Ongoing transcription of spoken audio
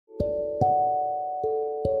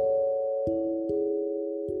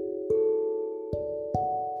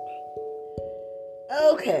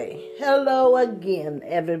Okay, hello again,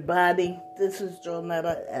 everybody. This is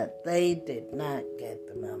Jonetta, and they did not get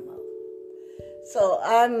the memo. So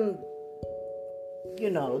I'm,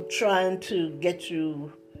 trying to get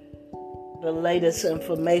you the latest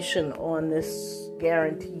information on this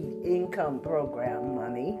guaranteed income program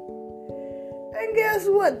money. And guess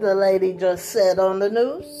what the lady just said on the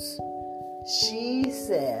news? She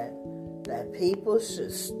said that people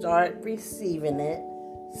should start receiving it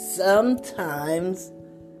sometime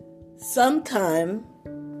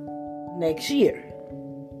next year.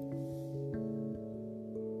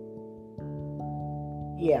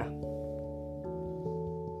 Yeah.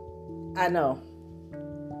 I know.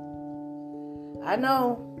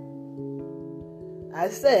 I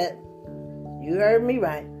said, you heard me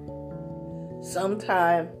right.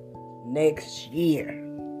 Sometime next year.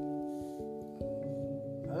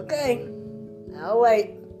 Okay. I'll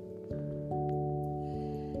wait.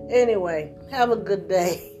 Anyway, have a good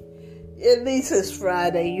day. At least it's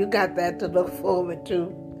Friday. You got that to look forward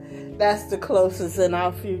to. That's the closest in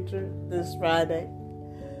our future, this Friday.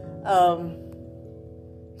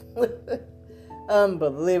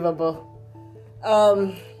 Unbelievable.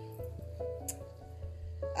 I'll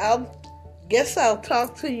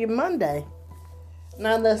talk to you Monday.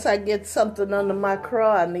 Not unless I get something under my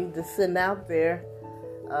craw I need to send out there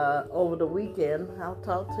over the weekend. I'll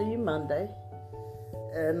talk to you Monday.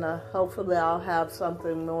 And hopefully I'll have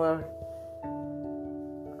something more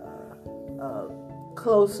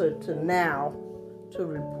closer to now to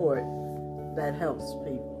report that helps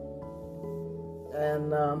people.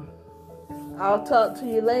 And I'll talk to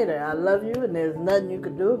you later. I love you, and there's nothing you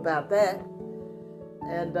can do about that.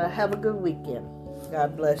 And have a good weekend.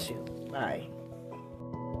 God bless you. Bye.